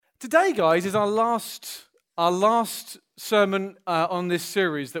Today, guys, is our last sermon on this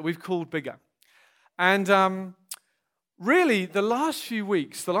series that we've called Bigger. And really, the last few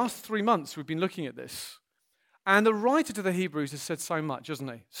weeks, the last 3 months, we've been looking at this. And the writer to the Hebrews has said so much,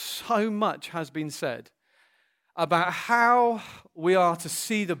 hasn't he? So much has been said about how we are to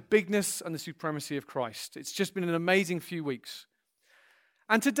see the bigness and the supremacy of Christ. It's just been an amazing few weeks.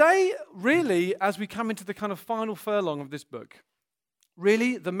 And today, really, as we come into the kind of final furlong of this book,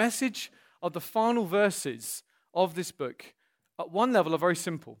 really, the message of the final verses of this book, at one level, are very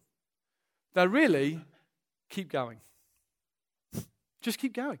simple. They're really, keep going. Just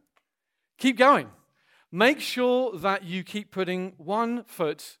keep going. Keep going. Make sure that you keep putting one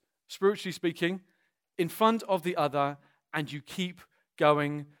foot, spiritually speaking, in front of the other, and you keep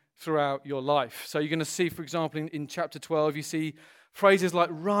going throughout your life. So you're going to see, for example, in chapter 12, you see phrases like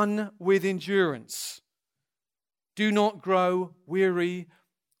run with endurance. Do not grow weary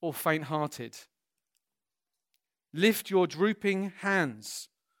or faint-hearted. Lift your drooping hands.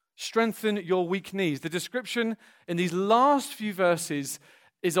 Strengthen your weak knees. The description in these last few verses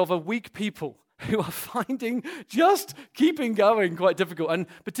is of a weak people who are finding just keeping going quite difficult. And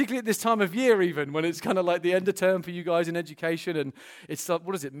particularly at this time of year even, when it's kind of like the end of term for you guys in education and it's,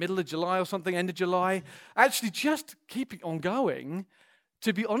 middle of July or something, end of July. Actually, just keeping on going,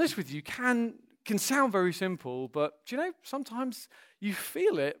 to be honest with you, can sound very simple, but do you know, sometimes you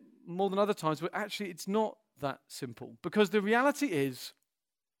feel it more than other times, but actually it's not that simple. Because the reality is,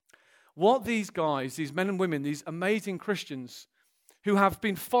 what these guys, these men and women, these amazing Christians who have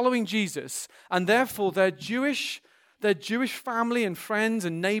been following Jesus, and therefore their Jewish family and friends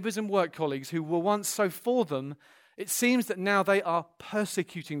and neighbors and work colleagues who were once so for them, it seems that now they are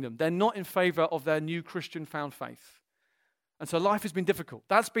persecuting them. They're not in favor of their new Christian found faith. And so life has been difficult.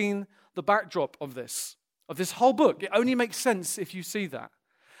 That's been the backdrop of this whole book. It only makes sense if you see that.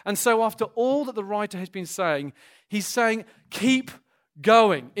 And so after all that the writer has been saying, he's saying, keep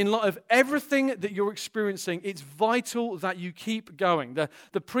going. In light of everything that you're experiencing, it's vital that you keep going.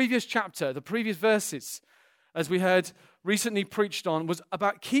 The previous chapter, the previous verses, as we heard recently preached on, was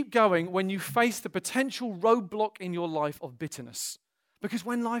about keep going when you face the potential roadblock in your life of bitterness. Because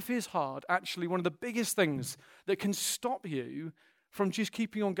when life is hard, actually one of the biggest things that can stop you from just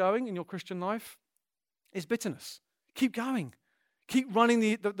keeping on going in your Christian life is bitterness. Keep going. Keep running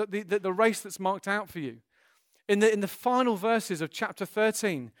the race that's marked out for you. In the final verses of chapter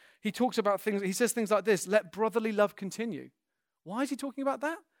 13, he talks about things, he says things like this, let brotherly love continue. Why is he talking about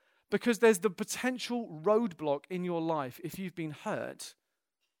that? Because there's the potential roadblock in your life, if you've been hurt,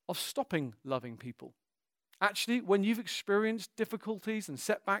 of stopping loving people. Actually, when you've experienced difficulties and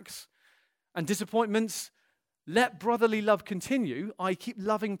setbacks and disappointments, let brotherly love continue, I keep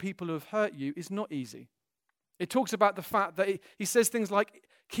loving people who have hurt you, is not easy. It talks about the fact that he says things like,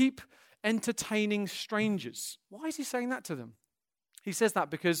 keep entertaining strangers. Why is he saying that to them? He says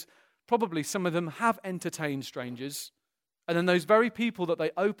that because probably some of them have entertained strangers, and then those very people that they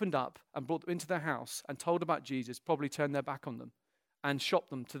opened up and brought them into their house and told about Jesus probably turned their back on them and shot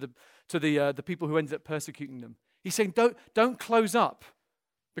them to the people who ended up persecuting them. He's saying, don't close up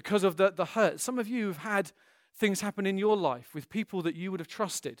because of the hurt. Some of you have had things happen in your life with people that you would have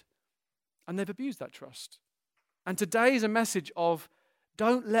trusted, and they've abused that trust. And today is a message of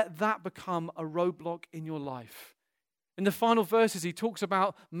don't let that become a roadblock in your life. In the final verses, he talks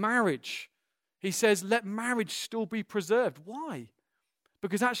about marriage. He says, let marriage still be preserved. Why?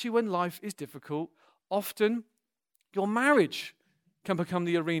 Because actually when life is difficult, often your marriage can become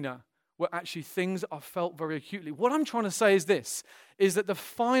the arena where actually things are felt very acutely. What I'm trying to say is this, is that the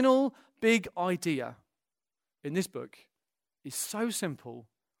final big idea in this book is so simple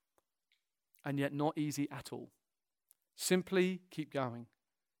and yet not easy at all. Simply keep going.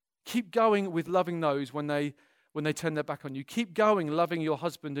 Keep going with loving those when they turn their back on you. Keep going loving your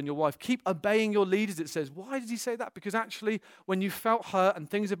husband and your wife. Keep obeying your leaders, it says. Why does he say that? Because actually, when you felt hurt and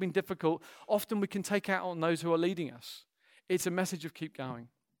things have been difficult, often we can take out on those who are leading us. It's a message of keep going.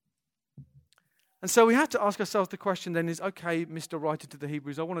 And so we have to ask ourselves the question then is, okay, Mr. Writer to the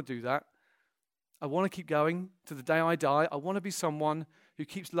Hebrews, I want to do that. I want to keep going to the day I die. I want to be someone who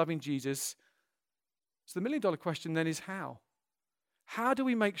keeps loving Jesus. So the million-dollar question then is how? How do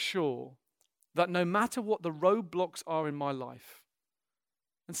we make sure that no matter what the roadblocks are in my life,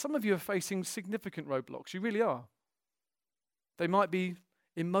 and some of you are facing significant roadblocks, you really are. They might be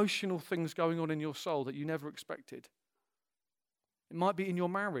emotional things going on in your soul that you never expected. It might be in your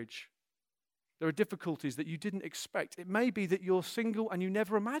marriage. There are difficulties that you didn't expect. It may be that you're single and you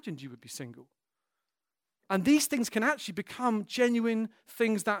never imagined you would be single. And these things can actually become genuine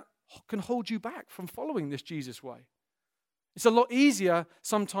things that can hold you back from following this Jesus way. It's a lot easier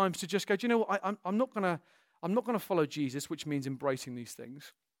sometimes to just go, do you know what, I'm not going to follow Jesus, which means embracing these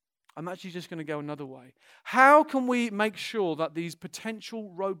things. I'm actually just going to go another way. How can we make sure that these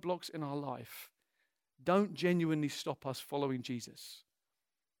potential roadblocks in our life don't genuinely stop us following Jesus?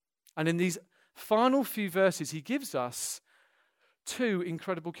 And in these final few verses, he gives us 2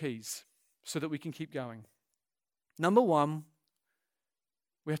 incredible keys so that we can keep going. Number 1,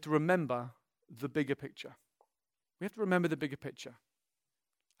 we have to remember the bigger picture. We have to remember the bigger picture.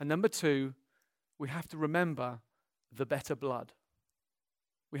 And number 2, we have to remember the better blood.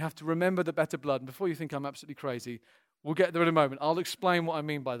 We have to remember the better blood. And before you think I'm absolutely crazy, we'll get there in a moment. I'll explain what I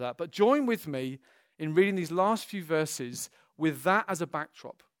mean by that. But join with me in reading these last few verses with that as a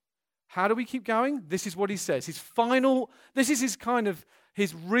backdrop. How do we keep going? This is what he says. This is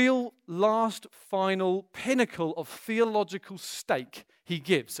his real last final pinnacle of theological stake he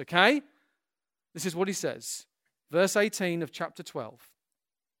gives, okay? This is what he says. Verse 18 of chapter 12.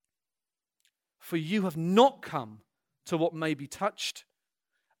 For you have not come to what may be touched,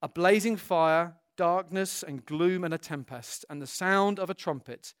 a blazing fire, darkness and gloom and a tempest, and the sound of a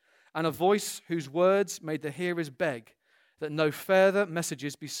trumpet, and a voice whose words made the hearers beg that no further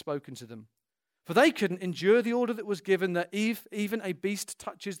messages be spoken to them. For they couldn't endure the order that was given that if even a beast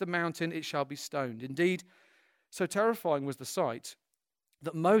touches the mountain, it shall be stoned. Indeed, so terrifying was the sight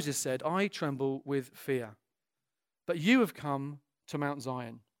that Moses said, I tremble with fear. But you have come to Mount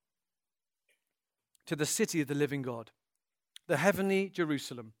Zion, to the city of the living God, the heavenly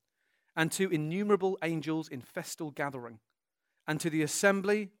Jerusalem, and to innumerable angels in festal gathering, and to the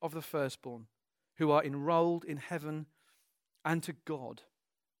assembly of the firstborn, who are enrolled in heaven, and to God,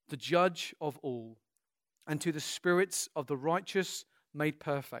 the judge of all, and to the spirits of the righteous made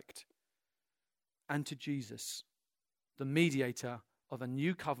perfect, and to Jesus, the mediator of a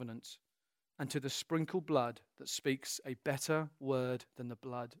new covenant, and to the sprinkled blood that speaks a better word than the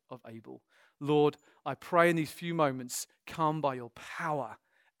blood of Abel. Lord, I pray in these few moments, come by your power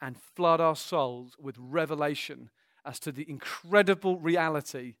and flood our souls with revelation as to the incredible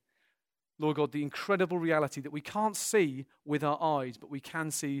reality, Lord God, the incredible reality that we can't see with our eyes, but we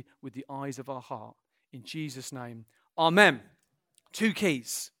can see with the eyes of our heart. In Jesus' name, amen. 2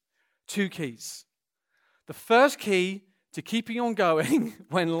 keys. 2 keys. The first key to keeping on going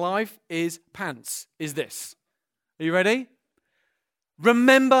when life is pants is this. Are you ready?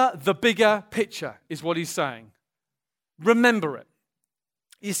 Remember the bigger picture is what he's saying. Remember it.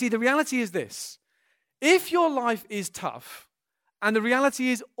 You see, the reality is this. If your life is tough, and the reality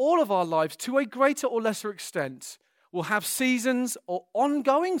is all of our lives, to a greater or lesser extent, will have seasons or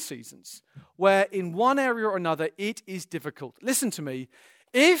ongoing seasons where in one area or another it is difficult. Listen to me.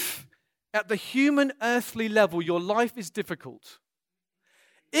 If at the human earthly level your life is difficult,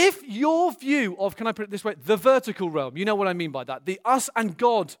 if your view of, can I put it this way, the vertical realm, you know what I mean by that, the us and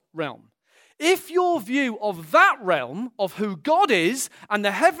God realm. If your view of that realm, of who God is, and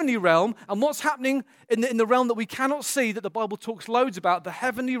the heavenly realm, and what's happening in the realm that we cannot see, that the Bible talks loads about, the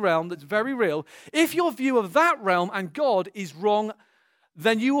heavenly realm that's very real, if your view of that realm and God is wrong,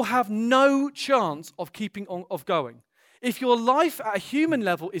 then you will have no chance of keeping on, of going. If your life at a human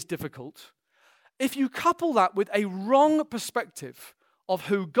level is difficult, if you couple that with a wrong perspective of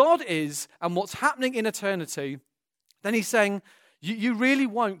who God is and what's happening in eternity, then he's saying, you really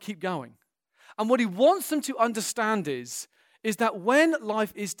won't keep going. And what he wants them to understand is that when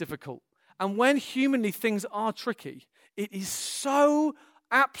life is difficult and when humanly things are tricky, it is so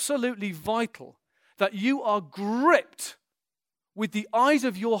absolutely vital that you are gripped with the eyes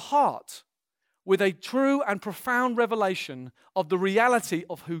of your heart with a true and profound revelation of the reality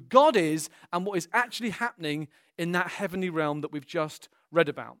of who God is and what is actually happening in that heavenly realm that we've just read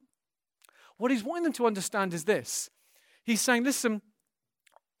about. What he's wanting them to understand is this. He's saying, listen,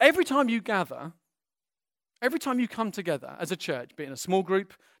 every time you gather, every time you come together as a church, be it in a small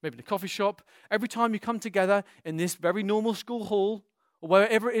group, maybe in a coffee shop, every time you come together in this very normal school hall, or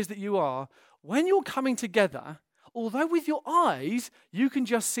wherever it is that you are, when you're coming together, although with your eyes you can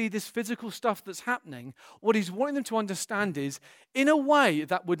just see this physical stuff that's happening, what he's wanting them to understand is, in a way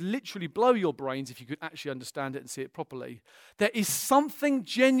that would literally blow your brains if you could actually understand it and see it properly, there is something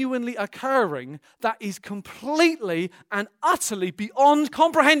genuinely occurring that is completely and utterly beyond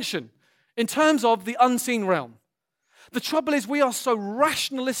comprehension in terms of the unseen realm. The trouble is we are so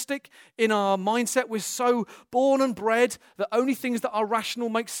rationalistic in our mindset. We're so born and bred that only things that are rational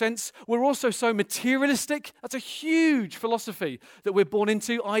make sense. We're also so materialistic. That's a huge philosophy that we're born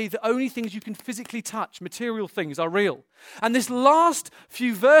into, i.e. the only things you can physically touch, material things, are real. And this last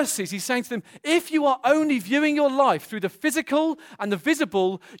few verses, he's saying to them, if you are only viewing your life through the physical and the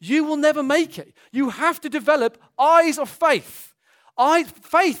visible, you will never make it. You have to develop eyes of faith.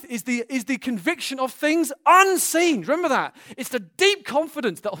 Faith is the conviction of things unseen. Remember that. It's the deep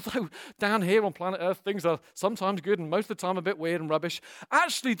confidence that although down here on planet Earth things are sometimes good and most of the time a bit weird and rubbish,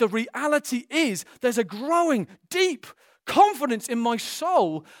 actually the reality is there's a growing deep confidence in my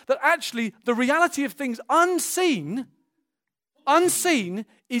soul that actually the reality of things unseen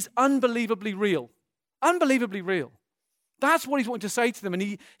is unbelievably real. Unbelievably real. That's what he's wanting to say to them.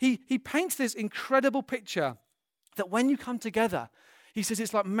 And he paints this incredible picture that when you come together, he says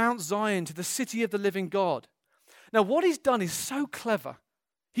it's like Mount Zion to the city of the living God. Now, what he's done is so clever.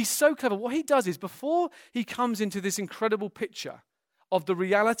 He's so clever. What he does is before he comes into this incredible picture of the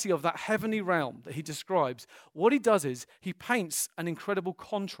reality of that heavenly realm that he describes, what he does is he paints an incredible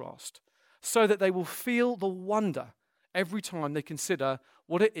contrast so that they will feel the wonder every time they consider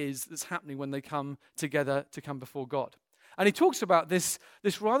what it is that's happening when they come together to come before God. And he talks about this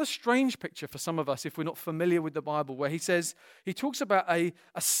rather strange picture for some of us if we're not familiar with the Bible, where he talks about a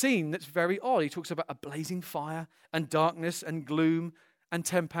scene that's very odd. He talks about a blazing fire and darkness and gloom and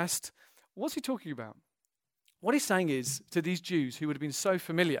tempest. What's he talking about? What he's saying is to these Jews who would have been so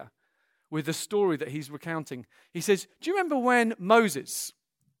familiar with the story that he's recounting, he says, do you remember when Moses,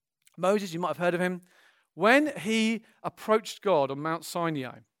 you might have heard of him, when he approached God on Mount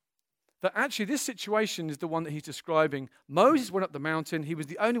Sinai, that actually this situation is the one that he's describing. Moses went up the mountain. He was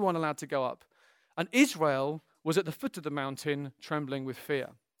the only one allowed to go up. And Israel was at the foot of the mountain trembling with fear.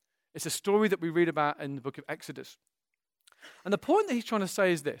 It's a story that we read about in the book of Exodus. And the point that he's trying to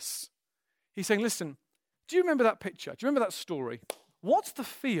say is this. He's saying, listen, do you remember that picture? Do you remember that story? What's the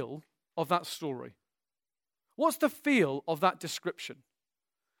feel of that story? What's the feel of that description?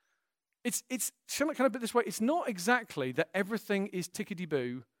 It's kind of put this way. It's not exactly that everything is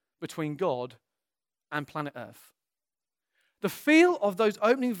tickety-boo between God and planet Earth. The feel of those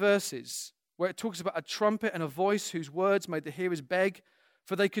opening verses where it talks about a trumpet and a voice whose words made the hearers beg,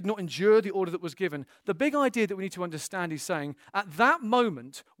 for they could not endure the order that was given. The big idea that we need to understand is saying, at that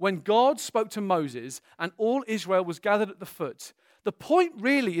moment when God spoke to Moses and all Israel was gathered at the foot, the point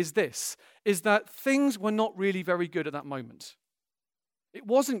really is this, is that things were not really very good at that moment. It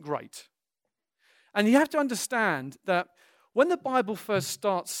wasn't great. And you have to understand that when the Bible first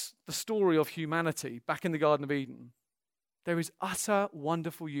starts the story of humanity back in the Garden of Eden, there is utter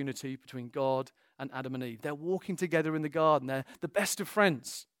wonderful unity between God and Adam and Eve. They're walking together in the garden. They're the best of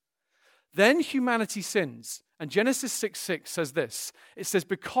friends. Then humanity sins. And Genesis 6:6 says this. It says,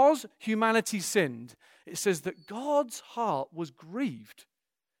 because humanity sinned, it says that God's heart was grieved,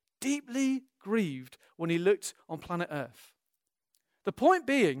 deeply grieved when he looked on planet Earth. The point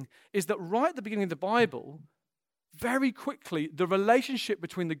being is that right at the beginning of the Bible, very quickly, the relationship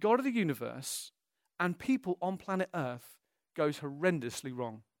between the God of the universe and people on planet Earth goes horrendously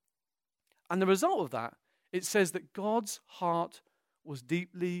wrong. And the result of that, it says that God's heart was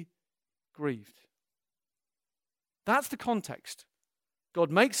deeply grieved. That's the context. God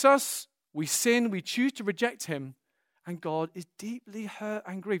makes us, we sin, we choose to reject him, and God is deeply hurt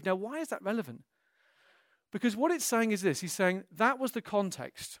and grieved. Now, why is that relevant? Because what it's saying is this. He's saying that was the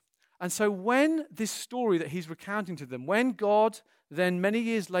context. And so when this story that he's recounting to them, when God then many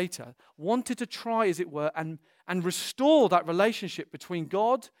years later wanted to try, as it were, and restore that relationship between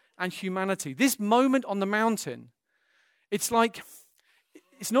God and humanity, this moment on the mountain, it's not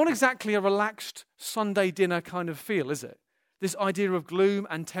exactly a relaxed Sunday dinner kind of feel, is it? This idea of gloom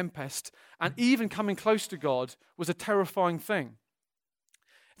and tempest and even coming close to God was a terrifying thing.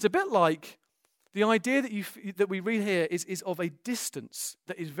 It's a bit like the idea that we read here is of a distance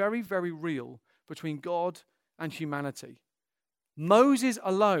that is very, very real between God and humanity. Moses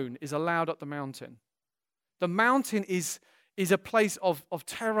alone is allowed up the mountain. The mountain is a place of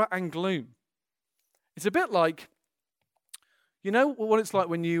terror and gloom. It's a bit like, you know what it's like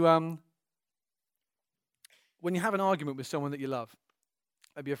when you have an argument with someone that you love,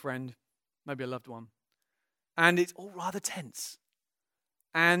 maybe a friend, maybe a loved one, and it's all rather tense.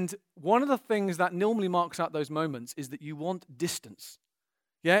 And one of the things that normally marks out those moments is that you want distance.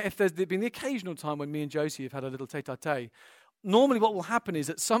 Yeah, if there's been the occasional time when me and Josie have had a little tete-a-tete, normally what will happen is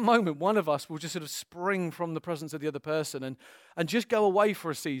at some moment, one of us will just sort of spring from the presence of the other person and just go away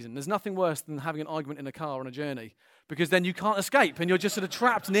for a season. There's nothing worse than having an argument in a car on a journey, because then you can't escape and you're just sort of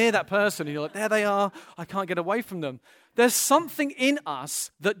trapped near that person. And you're like, there they are. I can't get away from them. There's something in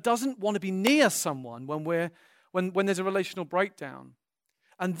us that doesn't want to be near someone when there's a relational breakdown.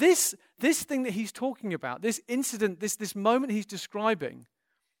 And this thing that he's talking about, this incident, this moment he's describing,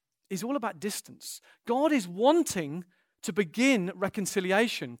 is all about distance. God is wanting to begin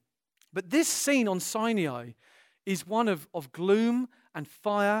reconciliation. But this scene on Sinai is one of gloom and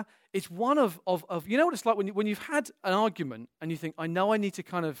fire. It's one of you know what it's like when you've had an argument and you think, I know I need to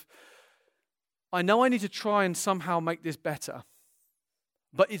try and somehow make this better.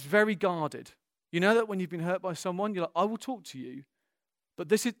 But it's very guarded. You know that when you've been hurt by someone, you're like, I will talk to you.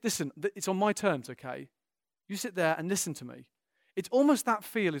 But listen, it's on my terms, okay? You sit there and listen to me. It's almost that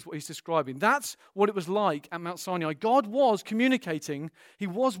feel is what he's describing. That's what it was like at Mount Sinai. God was communicating. He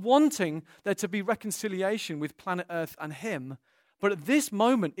was wanting there to be reconciliation with planet Earth and him. But at this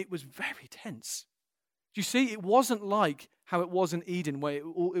moment, it was very tense. Do you see? It wasn't like how it was in Eden, where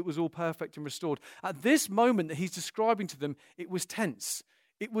it was all perfect and restored. At this moment that he's describing to them, it was tense.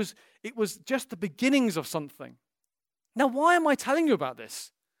 It was just the beginnings of something. Now, why am I telling you about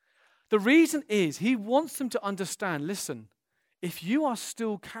this? The reason is he wants them to understand, listen, if you are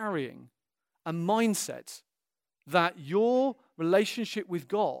still carrying a mindset that your relationship with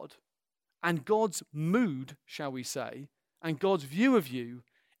God and God's mood, shall we say, and God's view of you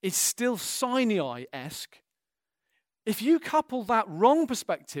is still Sinai-esque, if you couple that wrong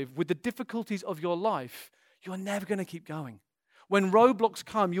perspective with the difficulties of your life, you're never going to keep going. When roadblocks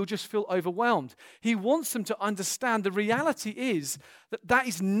come, you'll just feel overwhelmed. He wants them to understand the reality is that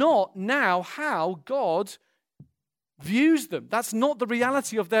is not now how God views them. That's not the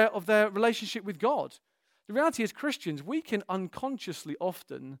reality of their relationship with God. The reality is, Christians, we can unconsciously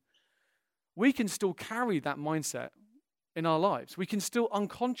often, we can still carry that mindset in our lives. We can still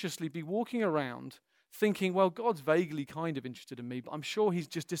unconsciously be walking around thinking, well, God's vaguely kind of interested in me, but I'm sure he's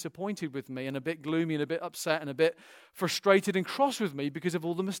just disappointed with me and a bit gloomy and a bit upset and a bit frustrated and cross with me because of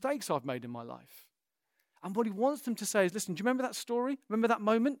all the mistakes I've made in my life. And what he wants them to say is, listen, do you remember that story? Remember that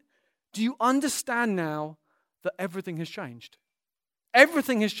moment? Do you understand now that everything has changed?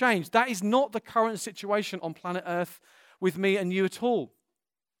 Everything has changed. That is not the current situation on planet Earth with me and you at all.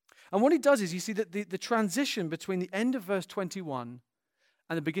 And what he does is, you see that the transition between the end of verse 21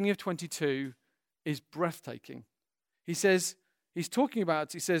 and the beginning of 22 is breathtaking. He says,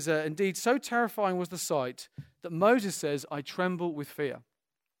 indeed, so terrifying was the sight that Moses says, I tremble with fear.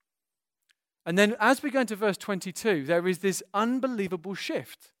 And then as we go into verse 22, there is this unbelievable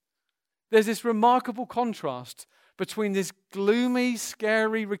shift. There's this remarkable contrast between this gloomy,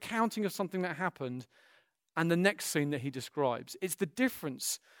 scary recounting of something that happened and the next scene that he describes. It's the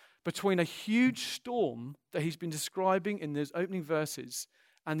difference between a huge storm that he's been describing in those opening verses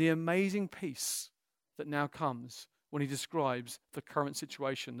and the amazing peace that now comes when he describes the current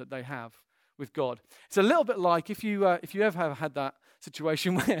situation that they have with God. It's a little bit like if you ever have had that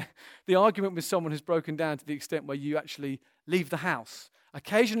situation where the argument with someone has broken down to the extent where you actually leave the house.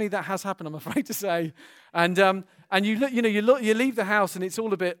 Occasionally that has happened, I'm afraid to say, and you leave the house and it's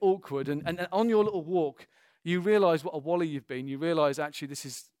all a bit awkward, and on your little walk you realise what a wally you've been. You realise actually this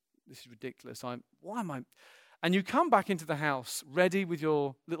is ridiculous. And you come back into the house ready with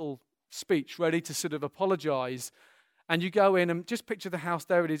your little speech, ready to sort of apologise, and you go in and just picture the house.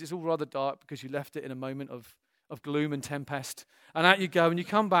 There it is. It's all rather dark because you left it in a moment of gloom and tempest. And out you go, and you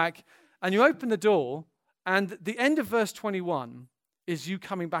come back and you open the door, and the end of verse 21 is you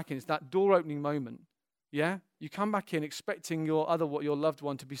coming back in. It's that door opening moment. Yeah? You come back in expecting your loved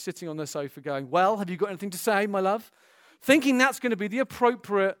one to be sitting on the sofa going, well, have you got anything to say, my love? Thinking that's going to be the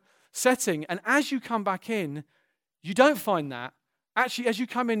appropriate setting. And as you come back in, you don't find that. Actually, as you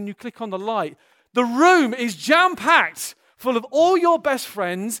come in and you click on the light, the room is jam-packed full of all your best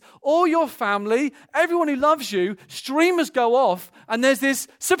friends, all your family, everyone who loves you. Streamers go off, and there's this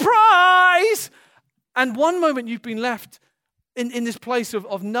surprise. And one moment you've been left in this place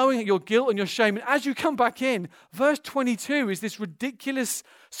of knowing your guilt and your shame. And as you come back in, verse 22 is this ridiculous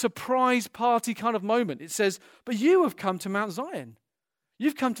surprise party kind of moment. It says, but you have come to Mount Zion.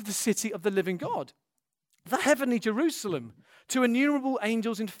 You've come to the city of the living God, the heavenly Jerusalem, to innumerable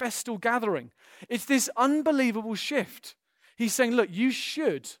angels in festal gathering. It's this unbelievable shift. He's saying, look, you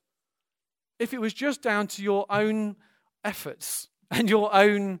should, if it was just down to your own efforts and your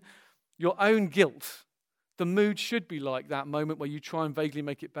own guilt, the mood should be like that moment where you try and vaguely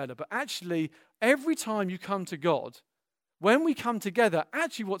make it better. But actually, every time you come to God, when we come together,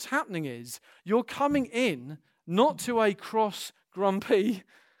 actually what's happening is you're coming in not to a cross, grumpy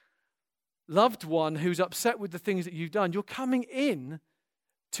loved one who's upset with the things that you've done. You're coming in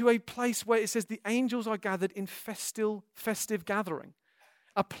to a place where it says the angels are gathered in festive gathering.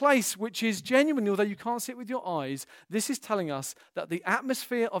 A place which is genuinely, although you can't see it with your eyes, this is telling us that the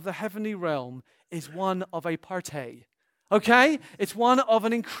atmosphere of the heavenly realm is one of a party. Okay? It's one of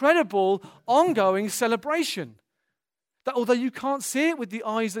an incredible, ongoing celebration. That although you can't see it with the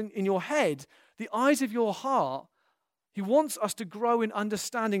eyes in your head, the eyes of your heart, he wants us to grow in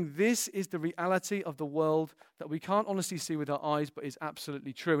understanding this is the reality of the world that we can't honestly see with our eyes, but is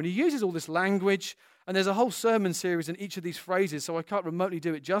absolutely true. And he uses all this language, and there's a whole sermon series in each of these phrases, so I can't remotely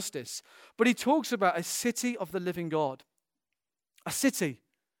do it justice. But he talks about a city of the living God. A city.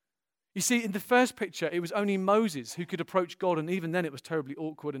 You see, in the first picture, it was only Moses who could approach God, and even then it was terribly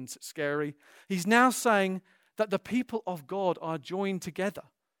awkward and scary. He's now saying that the people of God are joined together.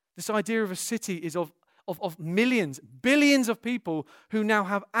 This idea of a city is of millions, billions of people who now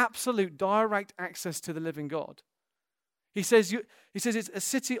have absolute direct access to the living God. He says it's a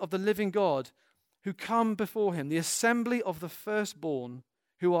city of the living God who come before him, the assembly of the firstborn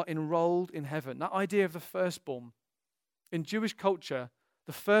who are enrolled in heaven. That idea of the firstborn. In Jewish culture,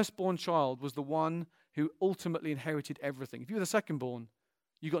 the firstborn child was the one who ultimately inherited everything. If you were the secondborn,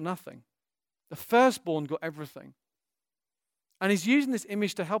 you got nothing. The firstborn got everything. And he's using this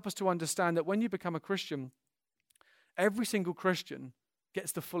image to help us to understand that when you become a Christian, every single Christian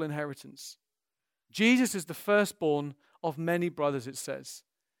gets the full inheritance. Jesus is the firstborn of many brothers, it says.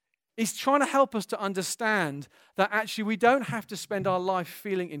 He's trying to help us to understand that actually we don't have to spend our life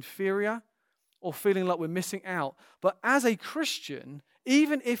feeling inferior or feeling like we're missing out. But as a Christian,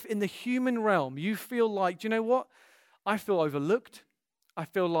 even if in the human realm you feel like, do you know what? I feel overlooked. I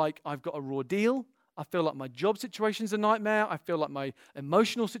feel like I've got a raw deal. I feel like my job situation is a nightmare. I feel like my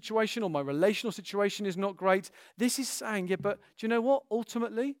emotional situation or my relational situation is not great. This is saying, yeah, but do you know what?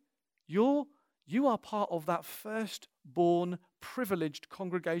 Ultimately, you are part of that firstborn privileged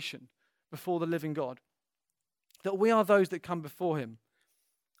congregation before the living God. That we are those that come before him.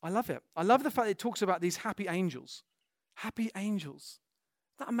 I love it. I love the fact that it talks about these happy angels. Happy angels.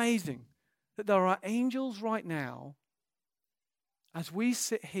 Isn't that amazing? That there are angels right now as we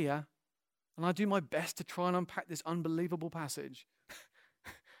sit here. And I do my best to try and unpack this unbelievable passage.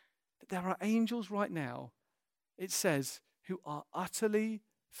 There are angels right now, it says, who are utterly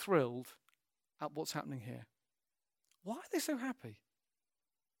thrilled at what's happening here. Why are they so happy?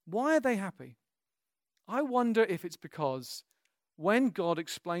 Why are they happy? I wonder if it's because when God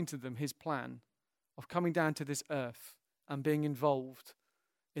explained to them his plan of coming down to this earth and being involved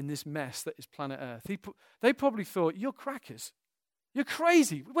in this mess that is planet Earth, they probably thought, you're crackers. You're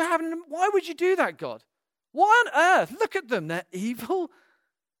crazy. Why would you do that, God? Why on earth? Look at them. They're evil.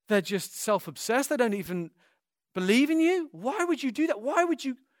 They're just self-obsessed. They don't even believe in you. Why would you do that? Why would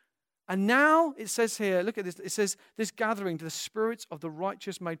you? And now it says here, look at this. It says, this gathering to the spirits of the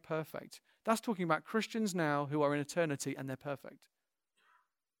righteous made perfect. That's talking about Christians now who are in eternity and they're perfect.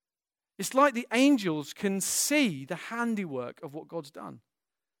 It's like the angels can see the handiwork of what God's done.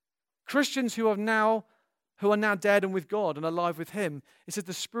 Christians who are now dead and with God and alive with him. It says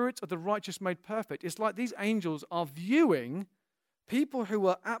the spirits of the righteous made perfect. It's like these angels are viewing people who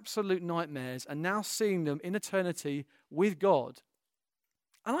were absolute nightmares and now seeing them in eternity with God.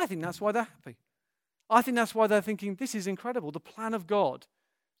 And I think that's why they're happy. I think that's why they're thinking, this is incredible. The plan of God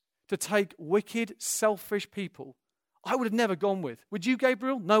to take wicked, selfish people, I would have never gone with. Would you,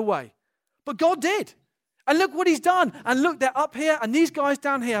 Gabriel? No way. But God did. And look what he's done. And look, they're up here, and these guys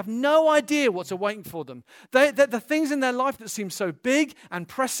down here have no idea what's awaiting for them. The things in their life that seem so big and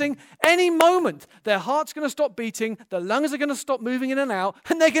pressing, any moment, their heart's going to stop beating, their lungs are going to stop moving in and out,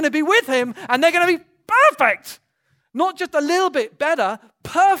 and they're going to be with him, and they're going to be perfect. Not just a little bit better,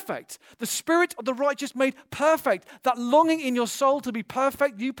 perfect. The spirit of the righteous made perfect. That longing in your soul to be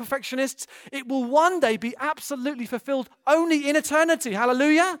perfect, you perfectionists, it will one day be absolutely fulfilled only in eternity.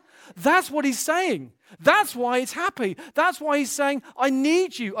 Hallelujah. That's what he's saying. That's why it's happy. That's why he's saying, I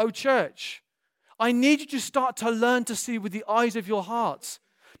need you, O church. I need you to start to learn to see with the eyes of your hearts.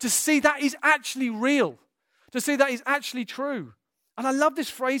 To see that is actually real. To see that is actually true. And I love this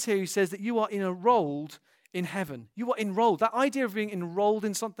phrase here. He says that you are enrolled in heaven. You are enrolled. That idea of being enrolled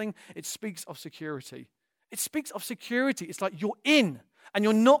in something, it speaks of security. It speaks of security. It's like you're in and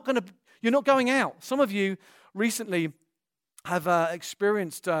you're not going out. Some of you recently have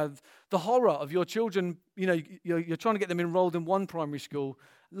experienced the horror of your children. You know, you're trying to get them enrolled in one primary school.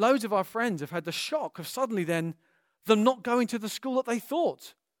 Loads of our friends have had the shock of suddenly then them not going to the school that they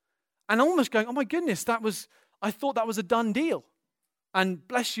thought. And almost going, oh my goodness, I thought that was a done deal. And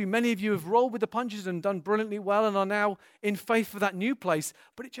bless you, many of you have rolled with the punches and done brilliantly well and are now in faith for that new place.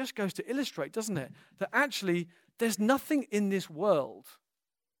 But it just goes to illustrate, doesn't it, that actually there's nothing in this world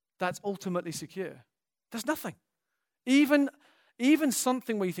that's ultimately secure. There's nothing. Even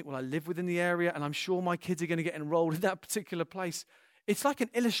something where you think, well, I live within the area and I'm sure my kids are going to get enrolled in that particular place. It's like an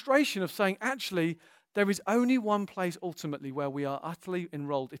illustration of saying, actually, there is only one place ultimately where we are utterly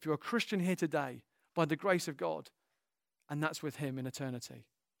enrolled. If you're a Christian here today, by the grace of God, and that's with him in eternity.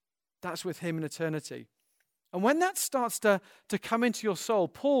 That's with him in eternity. And when that starts to come into your soul,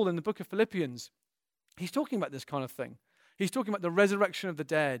 Paul in the book of Philippians, he's talking about this kind of thing. He's talking about the resurrection of the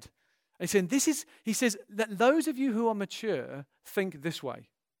dead. And he says that those of you who are mature think this way.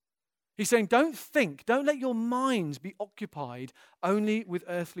 He's saying, don't let your minds be occupied only with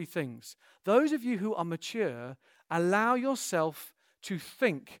earthly things. Those of you who are mature, allow yourself to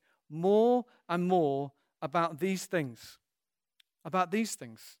think more and more about these things. About these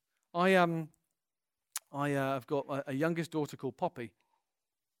things. I've got a youngest daughter called Poppy,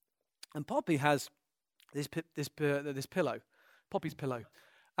 and Poppy has this pillow, Poppy's pillow,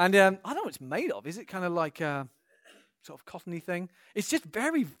 and I don't know what it's made of. Is it kind of like a sort of cottony thing? It's just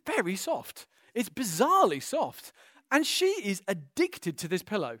very, very soft. It's bizarrely soft, and she is addicted to this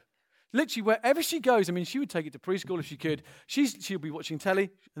pillow. Literally, wherever she goes, I mean, she would take it to preschool if she could. She'll be watching telly,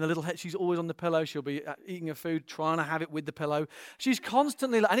 and the little head, she's always on the pillow. She'll be eating her food, trying to have it with the pillow. She's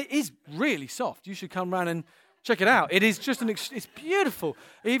constantly, and it is really soft. You should come round and check it out. It is just it's beautiful.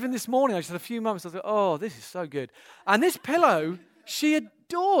 Even this morning, I just had a few moments, I thought, oh, this is so good. And this pillow, she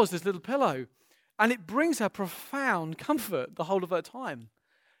adores this little pillow, and it brings her profound comfort the whole of her time.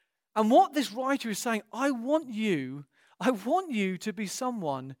 And what this writer is saying, I want you to be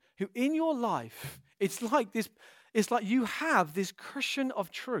someone who in your life, it's like you have this cushion of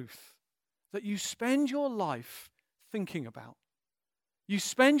truth that you spend your life thinking about. You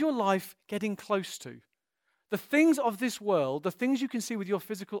spend your life getting close to. The things of this world, the things you can see with your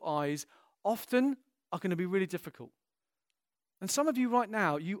physical eyes, often are going to be really difficult. And some of you right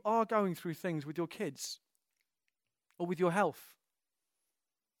now, you are going through things with your kids, or with your health,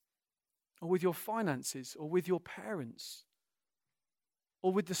 or with your finances, or with your parents,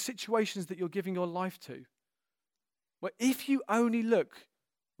 or with the situations that you're giving your life to. Well, if you only look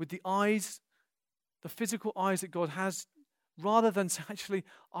with the eyes, the physical eyes that God has, rather than to actually,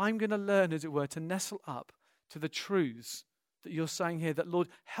 I'm going to learn, as it were, to nestle up to the truths that you're saying here, that Lord,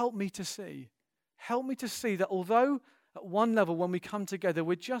 help me to see. Help me to see that although at one level when we come together,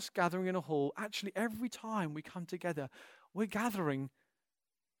 we're just gathering in a hall, actually every time we come together, we're gathering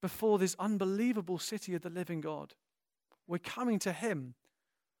before this unbelievable city of the living God. We're coming to him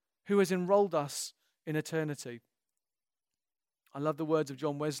who has enrolled us in eternity. I love the words of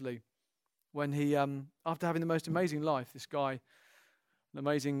John Wesley when he, after having the most amazing life, this guy, an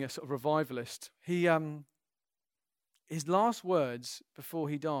amazing sort of revivalist, his last words before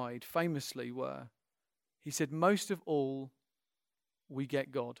he died famously were, he said, most of all, we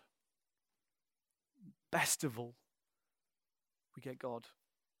get God. Best of all, we get God.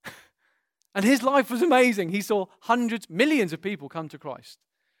 And his life was amazing. He saw hundreds, millions of people come to Christ.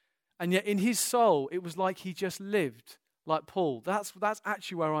 And yet in his soul, it was like he just lived like Paul. That's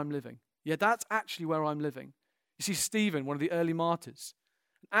actually where I'm living. Yeah, that's actually where I'm living. You see Stephen, one of the early martyrs.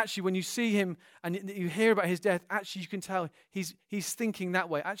 Actually, when you see him and you hear about his death, actually you can tell he's thinking that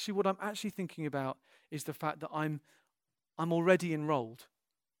way. Actually, what I'm actually thinking about is the fact that I'm already enrolled.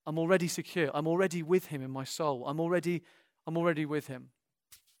 I'm already secure. I'm already with him in my soul. I'm already with him.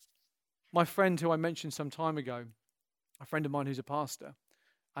 My friend who I mentioned some time ago, a friend of mine who's a pastor,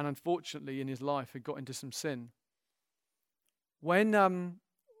 and unfortunately in his life had got into some sin. When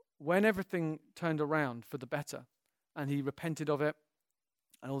everything turned around for the better and he repented of it,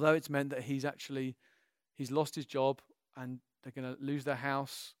 and although it's meant that he's lost his job and they're going to lose their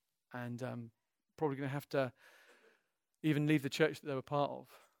house and probably going to have to even leave the church that they were part of.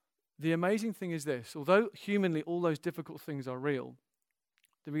 The amazing thing is this, although humanly all those difficult things are real,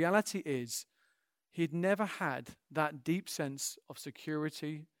 the reality is he'd never had that deep sense of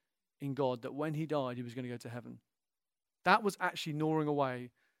security in God that when he died, he was going to go to heaven. That was actually gnawing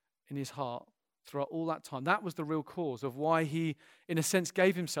away in his heart throughout all that time. That was the real cause of why he, in a sense,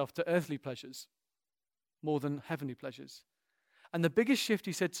 gave himself to earthly pleasures more than heavenly pleasures. And the biggest shift,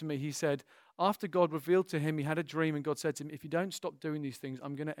 he said to me, he said, after God revealed to him, he had a dream and God said to him, if you don't stop doing these things,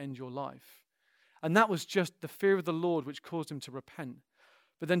 I'm going to end your life. And that was just the fear of the Lord which caused him to repent.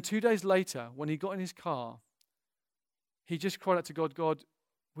 But then 2 days later, when he got in his car, he just cried out to God, God,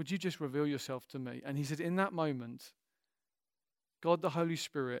 would you just reveal yourself to me? And he said, in that moment, God the Holy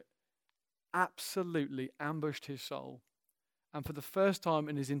Spirit absolutely ambushed his soul And for the first time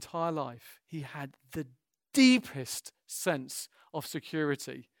in his entire life, he had the deepest sense of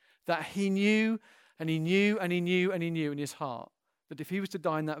security that he knew and he knew and he knew and he knew in his heart that if he was to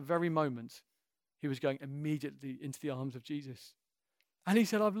die in that very moment, he was going immediately into the arms of Jesus. And he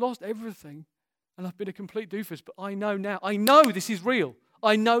said, I've lost everything and I've been a complete doofus, but I know now. I know this is real.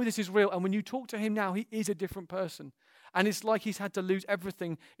 I know this is real. And when you talk to him now, he is a different person. And it's like he's had to lose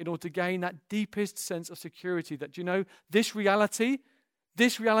everything in order to gain that deepest sense of security that, you know, this reality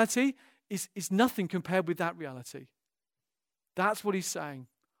is nothing compared with that reality. That's what he's saying.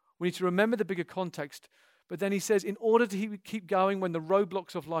 We need to remember the bigger context. But then he says, in order to keep going when the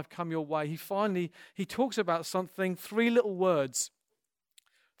roadblocks of life come your way, he talks about something, 3 little words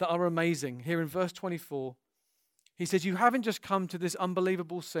that are amazing. Here in verse 24, he says, you haven't just come to this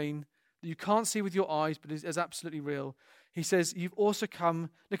unbelievable scene that you can't see with your eyes, but is absolutely real. He says, you've also come,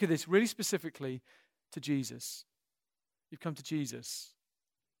 look at this, really specifically, to Jesus. You've come to Jesus.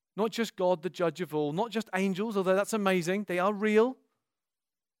 Not just God, the judge of all, not just angels, although that's amazing, they are real.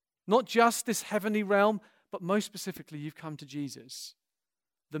 Not just this heavenly realm, but most specifically, you've come to Jesus,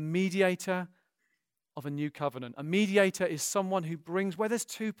 the mediator of a new covenant. A mediator is someone who brings, where there's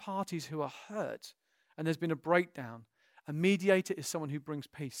 2 parties who are hurt and there's been a breakdown, a mediator is someone who brings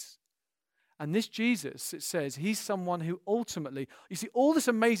peace. And this Jesus, it says, he's someone who ultimately, you see, all this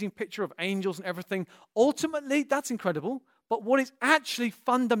amazing picture of angels and everything, ultimately, that's incredible. But what it's actually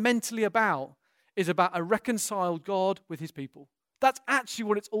fundamentally about is about a reconciled God with his people. That's actually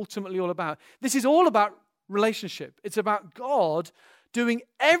what it's ultimately all about. This is all about relationship. It's about God doing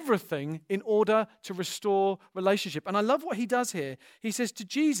everything in order to restore relationship. And I love what he does here. He says to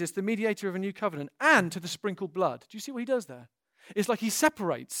Jesus, the mediator of a new covenant, and to the sprinkled blood. Do you see what he does there? It's like he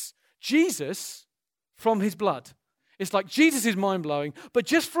separates Jesus from his blood. It's like Jesus is mind-blowing, but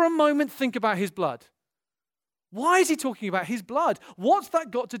just for a moment, think about his blood. Why is he talking about his blood? What's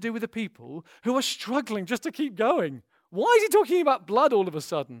that got to do with the people who are struggling just to keep going? Why is he talking about blood all of a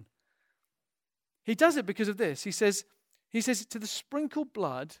sudden? He does it because of this. He says to the sprinkled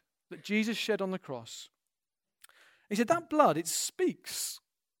blood that Jesus shed on the cross. He said that blood, it speaks.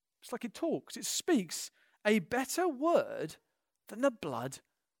 It's like it talks. It speaks a better word than the blood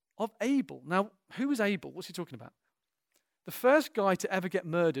of Abel. Now, who was Abel? What's he talking about? The first guy to ever get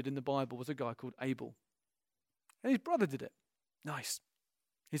murdered in the Bible was a guy called Abel. And his brother did it. Nice.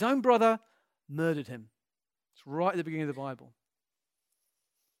 His own brother murdered him. It's right at the beginning of the Bible.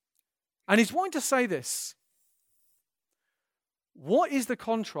 And he's wanting to say this. What is the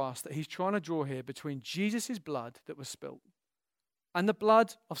contrast that he's trying to draw here between Jesus' blood that was spilt and the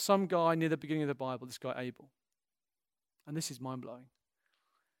blood of some guy near the beginning of the Bible, this guy Abel? And this is mind-blowing.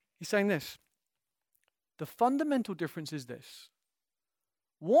 He's saying this. The fundamental difference is this.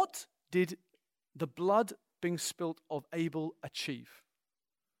 What did the blood being spilt of Abel achieve?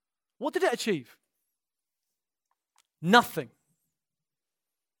 What did it achieve? Nothing.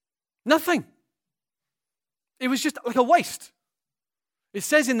 Nothing. It was just like a waste. It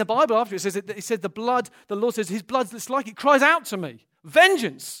says in the Bible after, it says the blood, the Lord says, his blood, it's like it cries out to me.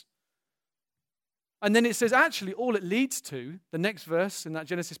 Vengeance. And then it says, actually, all it leads to, the next verse in that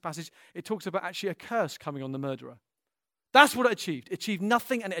Genesis passage, it talks about actually a curse coming on the murderer. That's what it achieved. It achieved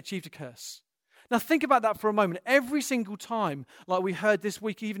nothing and it achieved a curse. Now think about that for a moment. Every single time, like we heard this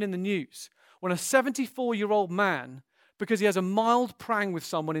week, even in the news, when a 74-year-old man, because he has a mild prang with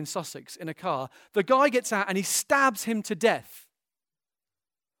someone in Sussex in a car, the guy gets out and he stabs him to death.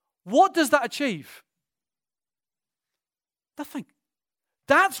 What does that achieve? Nothing.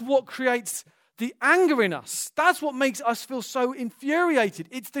 That's what creates the anger in us. That's what makes us feel so infuriated.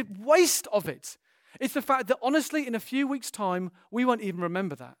 It's the waste of it. It's the fact that honestly, in a few weeks' time, we won't even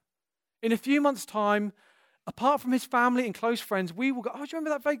remember that. In a few months' time, apart from his family and close friends, we will go, oh, do you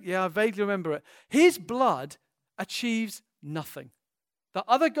remember that vaguely? Yeah, I vaguely remember it. His blood achieves nothing. The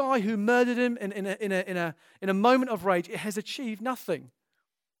other guy who murdered him in a moment of rage, it has achieved nothing.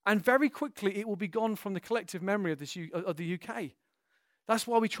 And very quickly, it will be gone from the collective memory of the UK. That's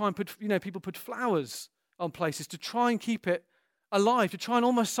why we try and people put flowers on places to try and keep it alive, to try and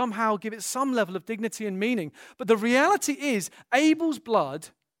almost somehow give it some level of dignity and meaning. But the reality is, Abel's blood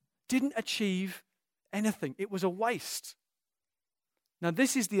didn't achieve anything. It was a waste. Now,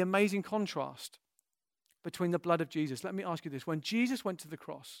 this is the amazing contrast between the blood of Jesus. Let me ask you this. When Jesus went to the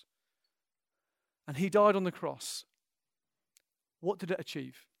cross and he died on the cross, what did it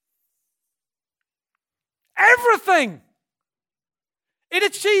achieve? Everything! It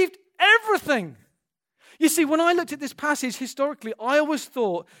achieved everything. You see, when I looked at this passage historically, I always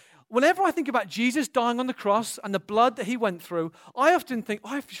thought, whenever I think about Jesus dying on the cross and the blood that he went through, I often think,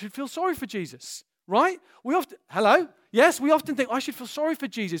 I should feel sorry for Jesus. right? We often think, I should feel sorry for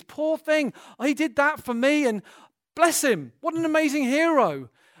Jesus. Poor thing. He did that for me, and bless him. What an amazing hero.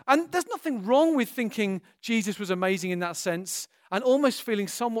 And there's nothing wrong with thinking Jesus was amazing in that sense and almost feeling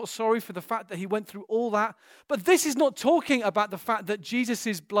somewhat sorry for the fact that he went through all that. But this is not talking about the fact that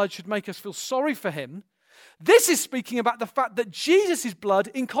Jesus' blood should make us feel sorry for him. This is speaking about the fact that Jesus' blood,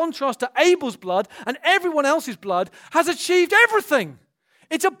 in contrast to Abel's blood and everyone else's blood, has achieved everything.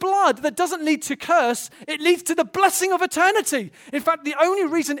 It's a blood that doesn't lead to curse. It leads to the blessing of eternity. In fact, the only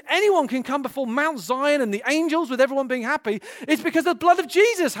reason anyone can come before Mount Zion and the angels with everyone being happy is because of the blood of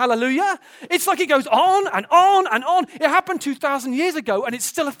Jesus. Hallelujah. It's like it goes on and on and on. It happened 2,000 years ago and it's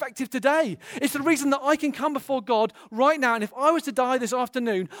still effective today. It's the reason that I can come before God right now. And if I was to die this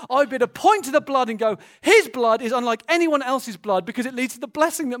afternoon, I would be able to point to the blood and go, his blood is unlike anyone else's blood because it leads to the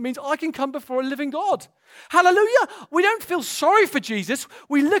blessing that means I can come before a living God. Hallelujah. We don't feel sorry for Jesus.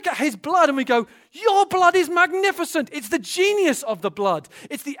 We look at his blood and we go, your blood is magnificent. It's the genius of the blood.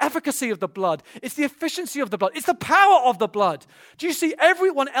 It's the efficacy of the blood. It's the efficiency of the blood. It's the power of the blood. Do you see?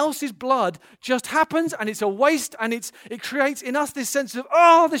 Everyone else's blood just happens and it's a waste and it creates in us this sense of,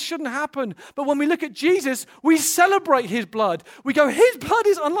 oh, this shouldn't happen. But when we look at Jesus, we celebrate his blood. We go, his blood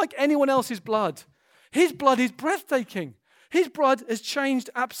is unlike anyone else's blood. His blood is breathtaking. His blood has changed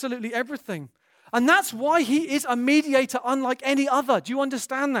absolutely everything. And that's why he is a mediator unlike any other. Do you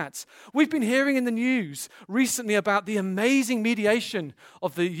understand that? We've been hearing in the news recently about the amazing mediation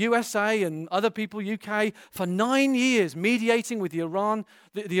of the USA and other people, UK, for 9 years, mediating with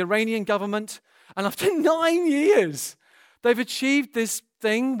the Iranian government. And after 9 years, they've achieved this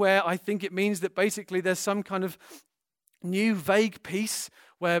thing where I think it means that basically there's some kind of new vague peace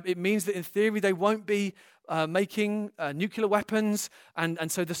where it means that in theory they won't be making nuclear weapons, and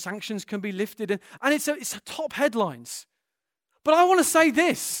so the sanctions can be lifted. And it's top headlines. But I want to say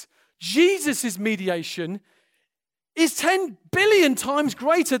this. Jesus' mediation is 10 billion times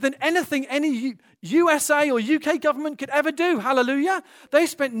greater than anything any USA or UK government could ever do. Hallelujah. They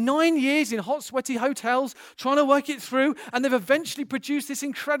spent 9 years in hot, sweaty hotels trying to work it through, and they've eventually produced this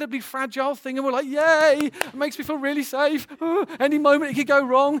incredibly fragile thing, and we're like, yay, it makes me feel really safe. Any moment it could go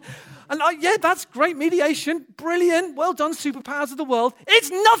wrong. And yeah, that's great mediation. Brilliant. Well done, superpowers of the world. It's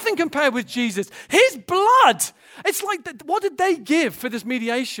nothing compared with Jesus. His blood. It's like, what did they give for this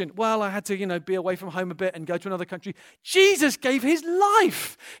mediation? Well, I had to, be away from home a bit and go to another country. Jesus gave his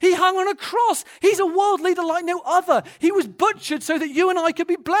life. He hung on a cross. He's a world leader like no other. He was butchered so that you and I could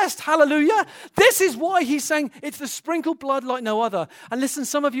be blessed. Hallelujah. This is why he's saying it's the sprinkled blood like no other. And listen,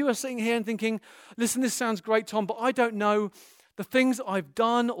 some of you are sitting here and thinking, listen, this sounds great, Tom, but I don't know the things I've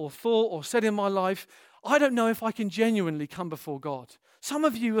done or thought or said in my life. I don't know if I can genuinely come before God. Some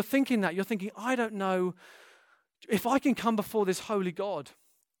of you are thinking that. You're thinking, I don't know if I can come before this holy God.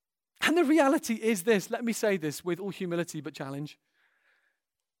 And the reality is this, let me say this with all humility but challenge.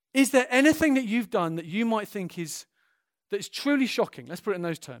 Is there anything that you've done that you might think is truly shocking? Let's put it in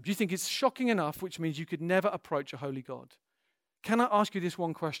those terms. You think it's shocking enough, which means you could never approach a holy God. Can I ask you this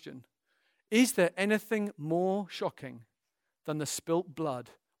one question? Is there anything more shocking than the spilt blood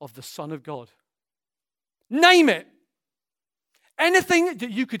of the Son of God? Name it. Anything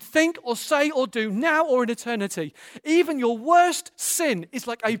that you could think or say or do now or in eternity, even your worst sin is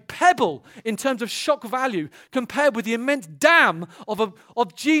like a pebble in terms of shock value compared with the immense dam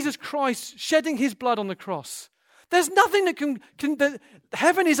of Jesus Christ shedding his blood on the cross. There's nothing that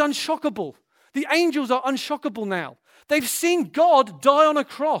heaven is unshockable. The angels are unshockable now. They've seen God die on a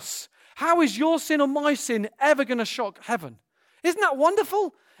cross. How is your sin or my sin ever going to shock heaven? Isn't that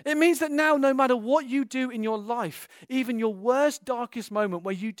wonderful? It means that now, no matter what you do in your life, even your worst, darkest moment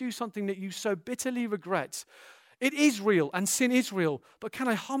where you do something that you so bitterly regret, it is real and sin is real. But can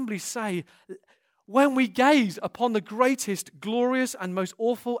I humbly say, when we gaze upon the greatest, glorious and most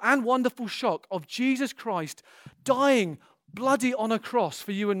awful and wonderful shock of Jesus Christ dying bloody on a cross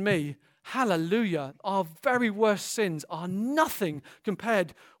for you and me, hallelujah, our very worst sins are nothing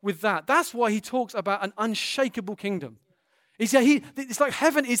compared with that. That's why he talks about an unshakable kingdom. It's like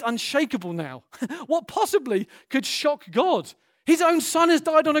heaven is unshakable now. What possibly could shock God? His own son has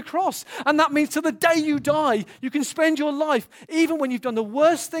died on a cross. And that means to the day you die, you can spend your life, even when you've done the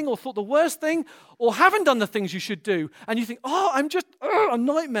worst thing or thought the worst thing or haven't done the things you should do. And you think, I'm just a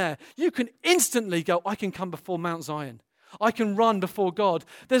nightmare. You can instantly go, I can come before Mount Zion. I can run before God.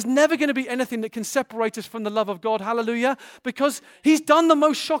 There's never going to be anything that can separate us from the love of God. Hallelujah. Because he's done the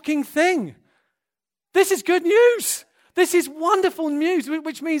most shocking thing. This is good news. This is wonderful news,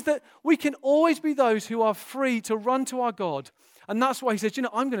 which means that we can always be those who are free to run to our God. And that's why he says,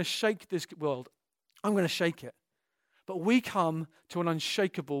 I'm going to shake this world. I'm going to shake it. But we come to an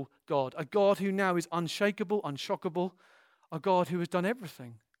unshakable God, a God who now is unshakable, unshockable, a God who has done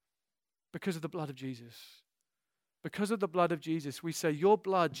everything because of the blood of Jesus. Because of the blood of Jesus, we say, your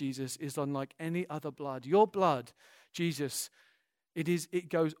blood, Jesus, is unlike any other blood. Your blood, Jesus, it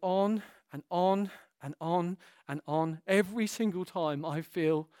goes on and on and on and on. Every single time I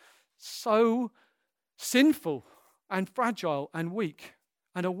feel so sinful and fragile and weak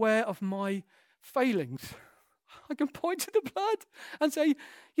and aware of my failings, I can point to the blood and say,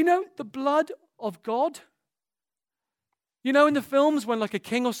 the blood of God. In the films when like a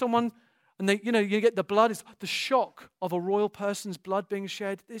king or someone, and they, you get the blood, it's the shock of a royal person's blood being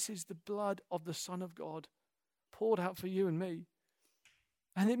shed. This is the blood of the Son of God poured out for you and me.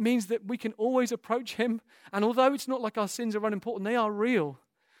 And it means that we can always approach him. And although it's not like our sins are unimportant, they are real.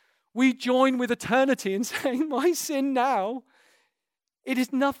 We join with eternity in saying, my sin now, it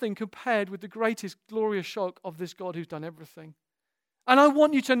is nothing compared with the greatest glorious shock of this God who's done everything. And I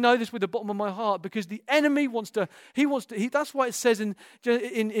want you to know this with the bottom of my heart, because the enemy that's why it says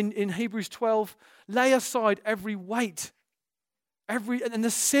in Hebrews 12, lay aside every weight, and the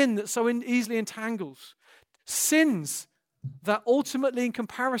sin that so easily entangles. Sins that ultimately, in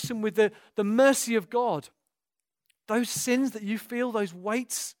comparison with the mercy of God, those sins that you feel, those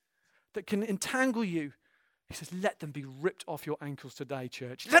weights that can entangle you, he says, let them be ripped off your ankles today,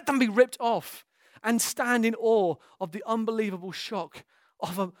 church. Let them be ripped off. And stand in awe of the unbelievable shock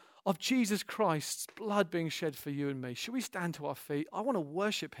of Jesus Christ's blood being shed for you and me. Should we stand to our feet? I want to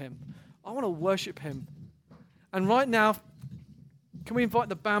worship him. I want to worship him. And right now, can we invite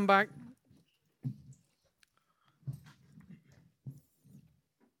the band back?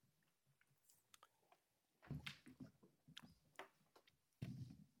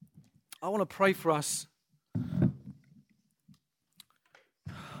 I want to pray for us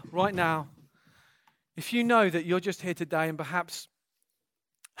right now. If you know that you're just here today and perhaps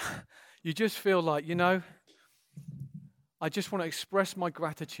you just feel like, I just want to express my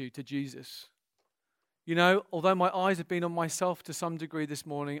gratitude to Jesus. Although my eyes have been on myself to some degree this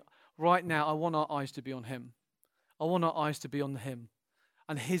morning, right now I want our eyes to be on him. I want our eyes to be on him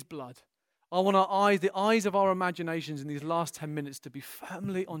and his blood. I want the eyes of our imaginations in these last 10 minutes to be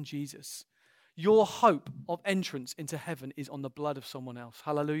firmly on Jesus. Your hope of entrance into heaven is on the blood of someone else.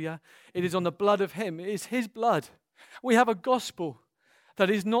 Hallelujah. It is on the blood of him. It is his blood. We have a gospel that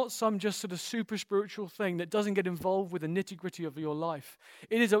is not some just sort of super spiritual thing that doesn't get involved with the nitty-gritty of your life.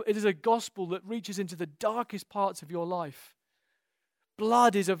 It is a gospel that reaches into the darkest parts of your life.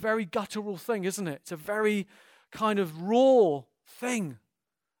 Blood is a very guttural thing, isn't it? It's a very kind of raw thing.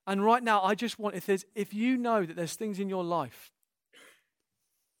 And right now, I just want, if you know that there's things in your life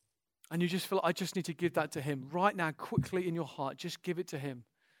and you just feel, I just need to give that to him. Right now, quickly in your heart, just give it to him.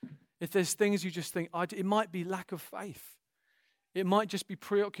 If there's things you just think, it might be lack of faith. It might just be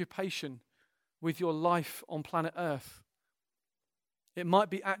preoccupation with your life on planet Earth. It might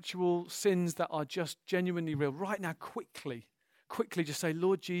be actual sins that are just genuinely real. Right now, quickly just say,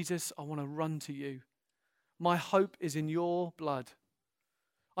 Lord Jesus, I want to run to you. My hope is in your blood.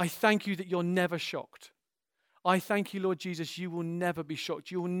 I thank you that you're never shocked. I thank you, Lord Jesus, you will never be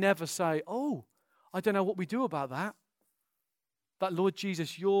shocked. You will never say, oh, I don't know what we do about that. But Lord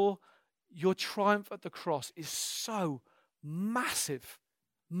Jesus, your triumph at the cross is so massive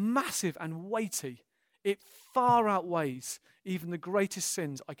and weighty. It far outweighs even the greatest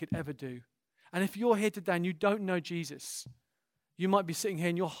sins I could ever do. And if you're here today and you don't know Jesus, you might be sitting here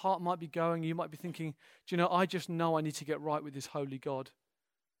and your heart might be going, you might be thinking, do you know, I just know I need to get right with this holy God.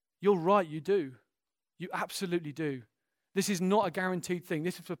 You're right, you do. You absolutely do. This is not a guaranteed thing.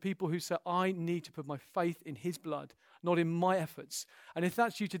 This is for people who say, I need to put my faith in his blood, not in my efforts. And if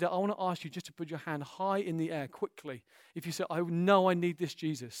that's you today, I want to ask you just to put your hand high in the air quickly. If you say, I know I need this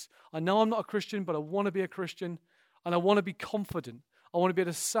Jesus. I know I'm not a Christian, but I want to be a Christian. And I want to be confident. I want to be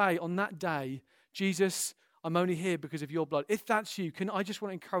able to say on that day, Jesus, I'm only here because of your blood. If that's you, I just want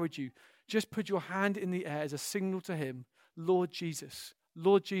to encourage you. Just put your hand in the air as a signal to him. Lord Jesus,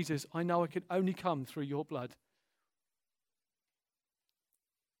 I know I can only come through your blood.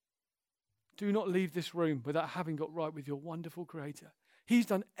 Do not leave this room without having got right with your wonderful Creator. He's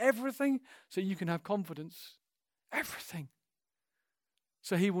done everything so you can have confidence. Everything.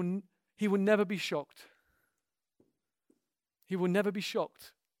 So he will never be shocked. He will never be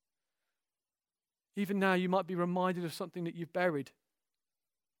shocked. Even now you might be reminded of something that you've buried.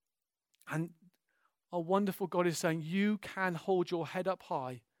 And our wonderful God is saying, you can hold your head up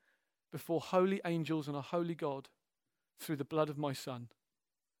high before holy angels and a holy God through the blood of my Son.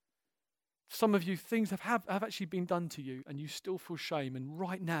 Some of you, things have actually been done to you and you still feel shame. And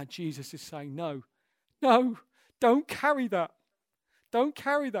right now, Jesus is saying, no, Don't carry that. Don't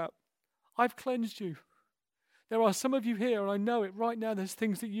carry that. I've cleansed you. There are some of you here, and I know it right now, there's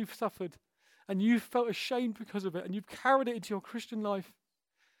things that you've suffered, and you've felt ashamed because of it, and you've carried it into your Christian life.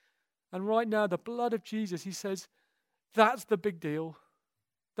 And right now, the blood of Jesus, he says, that's the big deal.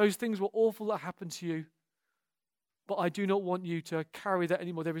 Those things were awful that happened to you, but I do not want you to carry that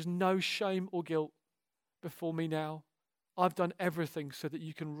anymore. There is no shame or guilt before me now. I've done everything so that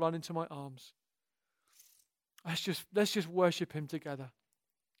you can run into my arms. Let's just worship him together.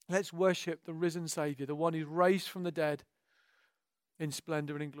 Let's worship the risen Savior, the one who's raised from the dead in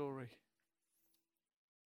splendor and in glory.